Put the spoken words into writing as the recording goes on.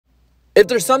If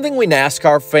there's something we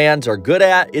NASCAR fans are good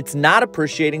at, it's not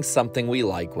appreciating something we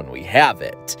like when we have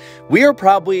it. We are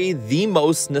probably the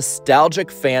most nostalgic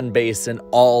fan base in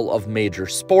all of major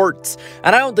sports,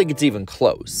 and I don't think it's even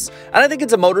close. And I think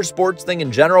it's a motorsports thing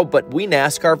in general, but we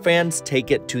NASCAR fans take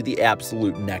it to the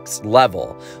absolute next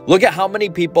level. Look at how many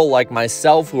people like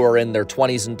myself who are in their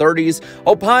 20s and 30s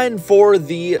opine for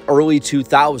the early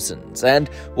 2000s, and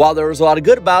while there was a lot of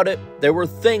good about it, there were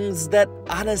things that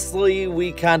honestly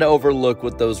we kind of overlook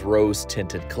with those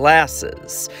rose-tinted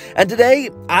glasses. And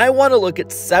today, I want to look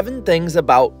at 7 things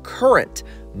about current,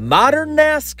 modern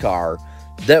NASCAR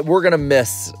that we're going to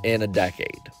miss in a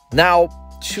decade. Now,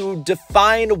 to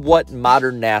define what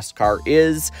modern NASCAR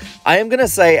is, I am going to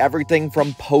say everything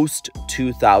from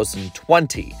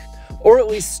post-2020. Or at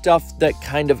least stuff that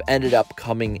kind of ended up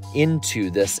coming into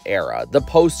this era, the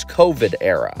post-COVID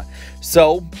era.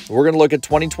 So we're going to look at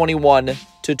 2021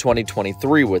 to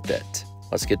 2023 with it.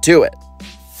 Let's get to it.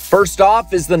 First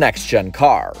off is the next-gen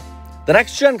car. The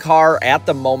next-gen car at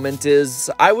the moment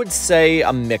is, I would say,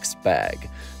 a mixed bag.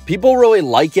 People really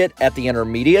like it at the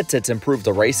intermediate. It's improved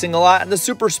the racing a lot, and the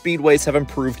super speedways have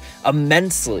improved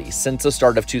immensely since the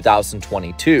start of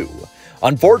 2022.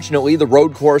 Unfortunately, the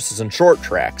road courses and short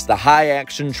tracks, the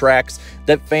high-action tracks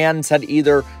that fans had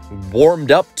either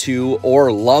warmed up to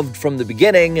or loved from the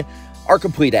beginning, are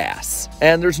complete ass,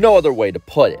 and there's no other way to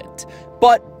put it.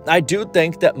 But I do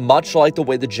think that much like the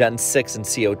way the Gen 6 and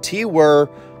COT were,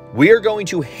 we are going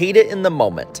to hate it in the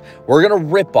moment. We're going to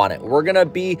rip on it. We're going to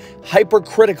be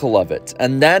hypercritical of it.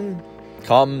 And then,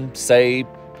 come, say,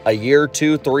 a year,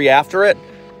 2, 3 after it,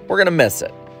 we're going to miss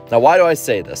it. Now, why do I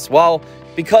say this? Well,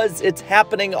 because it's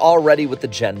happening already with the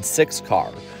Gen 6 car.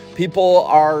 People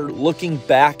are looking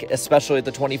back, especially at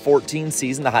the 2014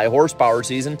 season, the high horsepower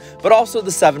season, but also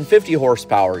the 750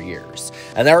 horsepower years.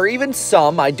 And there are even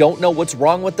some, I don't know what's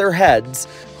wrong with their heads,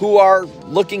 who are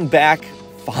looking back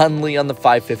fondly on the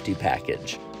 550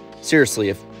 package. Seriously,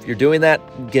 if you're doing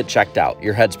that, get checked out.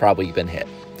 Your head's probably been hit.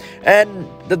 And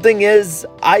the thing is,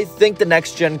 I think the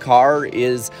next-gen car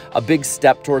is a big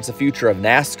step towards the future of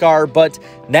NASCAR, but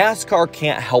NASCAR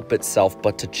can't help itself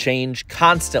but to change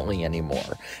constantly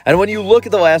anymore. And when you look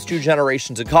at the last 2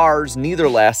 generations of cars, neither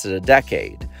lasted a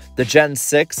decade. The Gen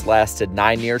 6 lasted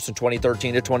 9 years from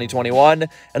 2013 to 2021,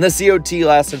 and the COT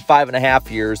lasted 5.5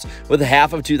 years, with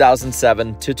half of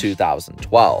 2007 to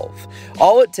 2012.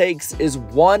 All it takes is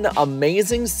one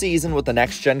amazing season with the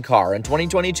next-gen car, and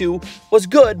 2022 was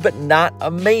good, but not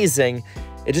amazing.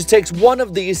 It just takes one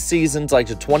of these seasons, like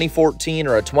a 2014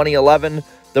 or a 2011,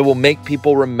 that will make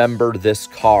people remember this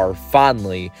car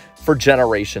fondly for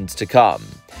generations to come.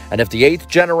 And if the 8th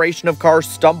generation of cars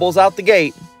stumbles out the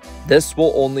gate, this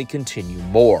will only continue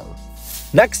more.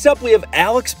 Next up, we have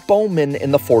Alex Bowman in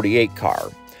the 48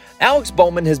 car. Alex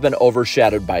Bowman has been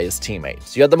overshadowed by his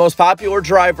teammates. You have the most popular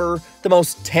driver, the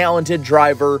most talented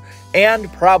driver,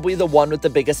 and probably the one with the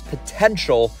biggest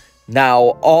potential,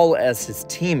 now all as his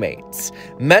teammates.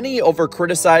 Many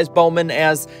over-criticize Bowman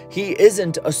as he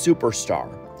isn't a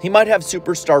superstar. He might have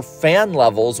superstar fan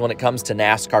levels when it comes to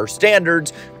NASCAR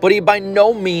standards, but he by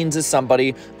no means is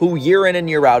somebody who year in and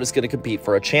year out is going to compete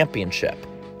for a championship.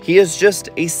 He is just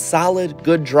a solid,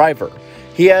 good driver.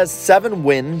 He has 7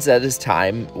 wins at his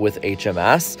time with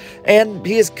HMS, and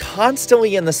he is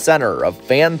constantly in the center of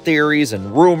fan theories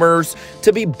and rumors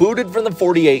to be booted from the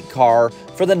 48 car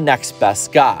for the next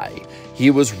best guy. He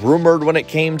was rumored when it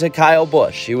came to Kyle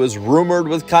Busch. He was rumored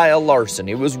with Kyle Larson.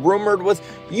 He was rumored with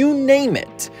you name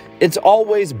it. It's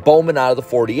always Bowman out of the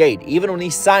 48, even when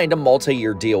he signed a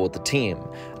multi-year deal with the team.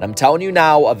 And I'm telling you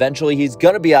now, eventually he's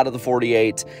going to be out of the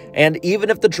 48, and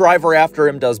even if the driver after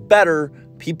him does better,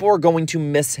 people are going to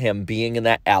miss him being in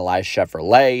that Ally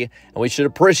Chevrolet, and we should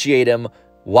appreciate him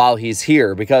while he's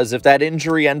here, because if that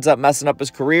injury ends up messing up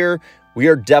his career, we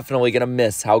are definitely going to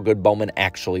miss how good Bowman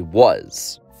actually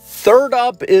was. Third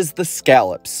up is the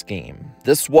scallop scheme.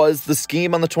 This was the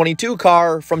scheme on the 22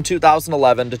 car from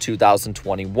 2011 to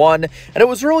 2021, and it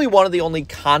was really one of the only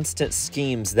constant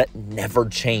schemes that never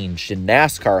changed in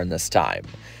NASCAR in this time.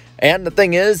 And the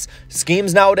thing is,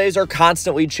 schemes nowadays are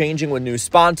constantly changing with new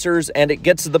sponsors, and it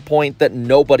gets to the point that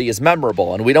nobody is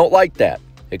memorable, and we don't like that.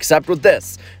 Except with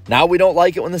this. Now we don't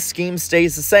like it when the scheme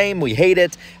stays the same. We hate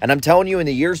it. And I'm telling you, in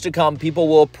the years to come, people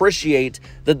will appreciate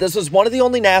that this was one of the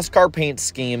only NASCAR paint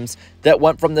schemes that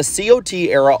went from the COT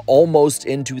era almost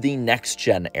into the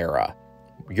next-gen era.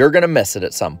 You're going to miss it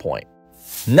at some point.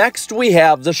 Next, we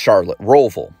have the Charlotte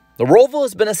Roval. The Roval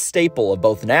has been a staple of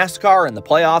both NASCAR and the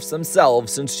playoffs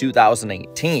themselves since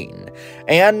 2018.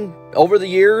 And over the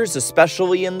years,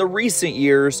 especially in the recent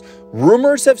years,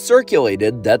 rumors have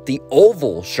circulated that the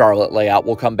oval Charlotte layout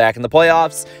will come back in the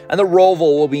playoffs and the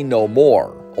roval will be no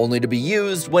more, only to be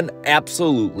used when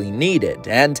absolutely needed.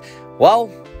 And, well,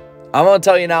 I'm going to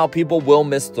tell you now, people will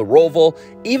miss the roval,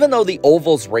 even though the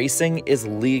oval's racing is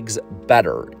leagues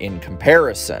better in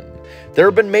comparison. There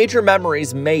have been major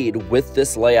memories made with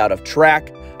this layout of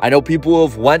track. I know people who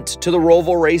have went to the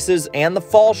roval races and the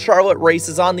fall Charlotte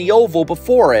races on the oval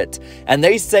before it, and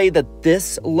they say that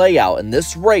this layout and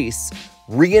this race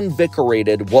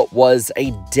reinvigorated what was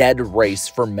a dead race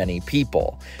for many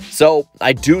people. So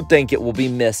I do think it will be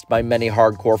missed by many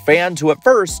hardcore fans who at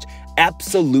first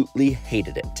absolutely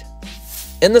hated it.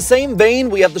 In the same vein,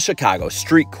 we have the Chicago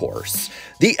Street Course.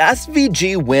 The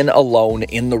SVG win alone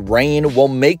in the rain will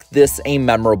make this a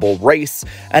memorable race,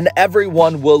 and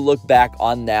everyone will look back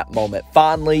on that moment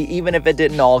fondly, even if it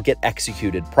didn't all get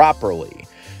executed properly.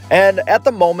 And at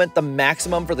the moment, the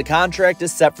maximum for the contract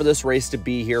is set for this race to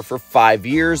be here for 5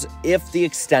 years if the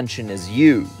extension is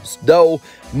used. Though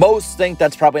most think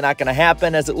that's probably not going to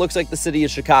happen, as it looks like the city of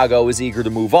Chicago is eager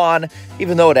to move on,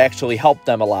 even though it actually helped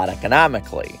them a lot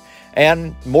economically.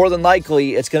 And more than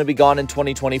likely, it's going to be gone in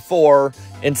 2024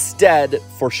 instead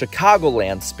for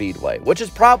Chicagoland Speedway, which is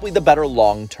probably the better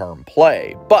long-term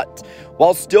play. But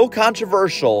while still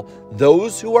controversial,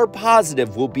 those who are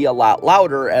positive will be a lot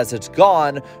louder as it's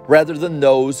gone rather than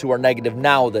those who are negative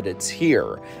now that it's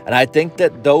here. And I think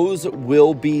that those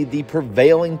will be the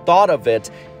prevailing thought of it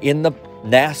in the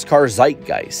NASCAR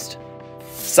zeitgeist.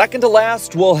 Second to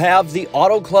last, we'll have the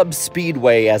Auto Club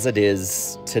Speedway as it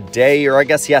is today, or I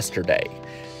guess yesterday.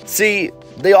 See,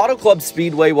 the Auto Club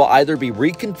Speedway will either be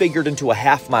reconfigured into a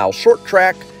half-mile short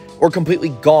track or completely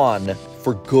gone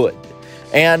for good.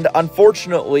 And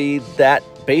unfortunately, that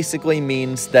basically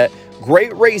means that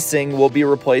great racing will be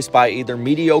replaced by either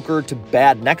mediocre to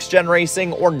bad next-gen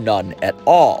racing or none at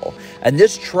all. And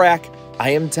this track,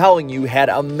 I am telling you, had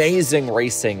amazing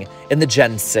racing in the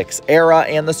Gen 6 era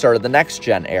and the start of the next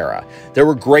gen era. There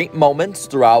were great moments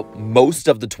throughout most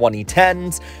of the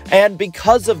 2010s, and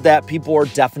because of that, people are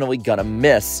definitely gonna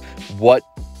miss what,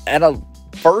 at a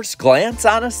first glance,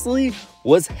 honestly,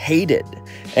 was hated.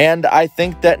 And I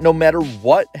think that no matter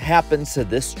what happens to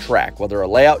this track, whether a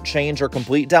layout change or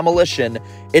complete demolition,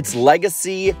 its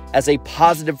legacy as a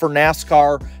positive for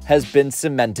NASCAR has been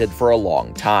cemented for a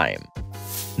long time.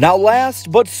 Now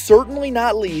last, but certainly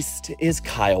not least, is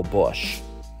Kyle Busch.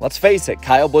 Let's face it,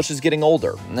 Kyle Busch is getting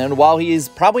older, and while he is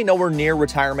probably nowhere near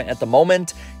retirement at the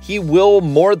moment, he will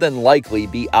more than likely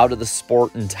be out of the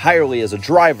sport entirely as a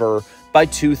driver by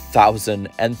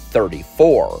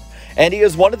 2034. And he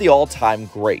is one of the all-time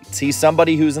greats. He's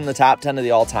somebody who's in the top 10 of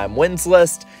the all-time wins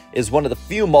list, is one of the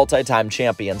few multi-time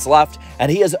champions left, and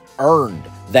he has earned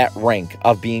that rank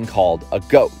of being called a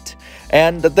GOAT.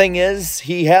 And the thing is,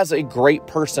 he has a great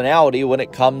personality when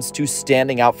it comes to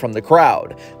standing out from the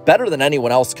crowd. Better than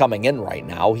anyone else coming in right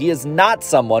now, he is not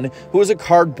someone who is a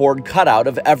cardboard cutout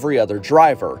of every other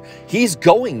driver. He's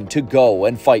going to go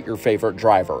and fight your favorite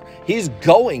driver. He's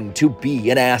going to be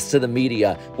an ass to the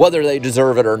media, whether they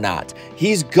deserve it or not.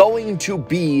 He's going to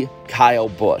be Kyle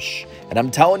Busch. And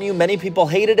I'm telling you, many people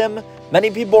hated him, many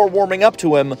people are warming up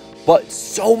to him, but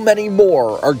so many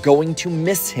more are going to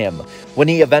miss him when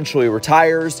he eventually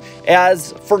retires,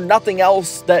 as for nothing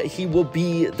else that he will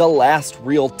be the last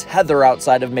real tether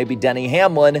outside of maybe Denny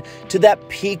Hamlin to that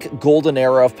peak golden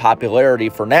era of popularity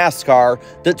for NASCAR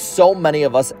that so many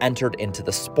of us entered into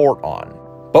the sport on.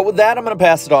 But with that, I'm going to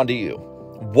pass it on to you.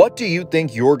 What do you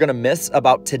think you're going to miss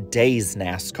about today's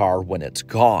NASCAR when it's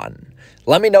gone?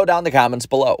 Let me know down in the comments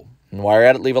below. And while you're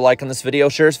at it, leave a like on this video,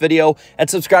 share this video, and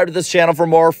subscribe to this channel for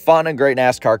more fun and great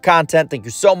NASCAR content. Thank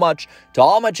you so much to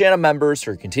all my channel members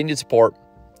for your continued support.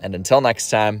 And until next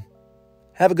time,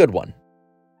 have a good one.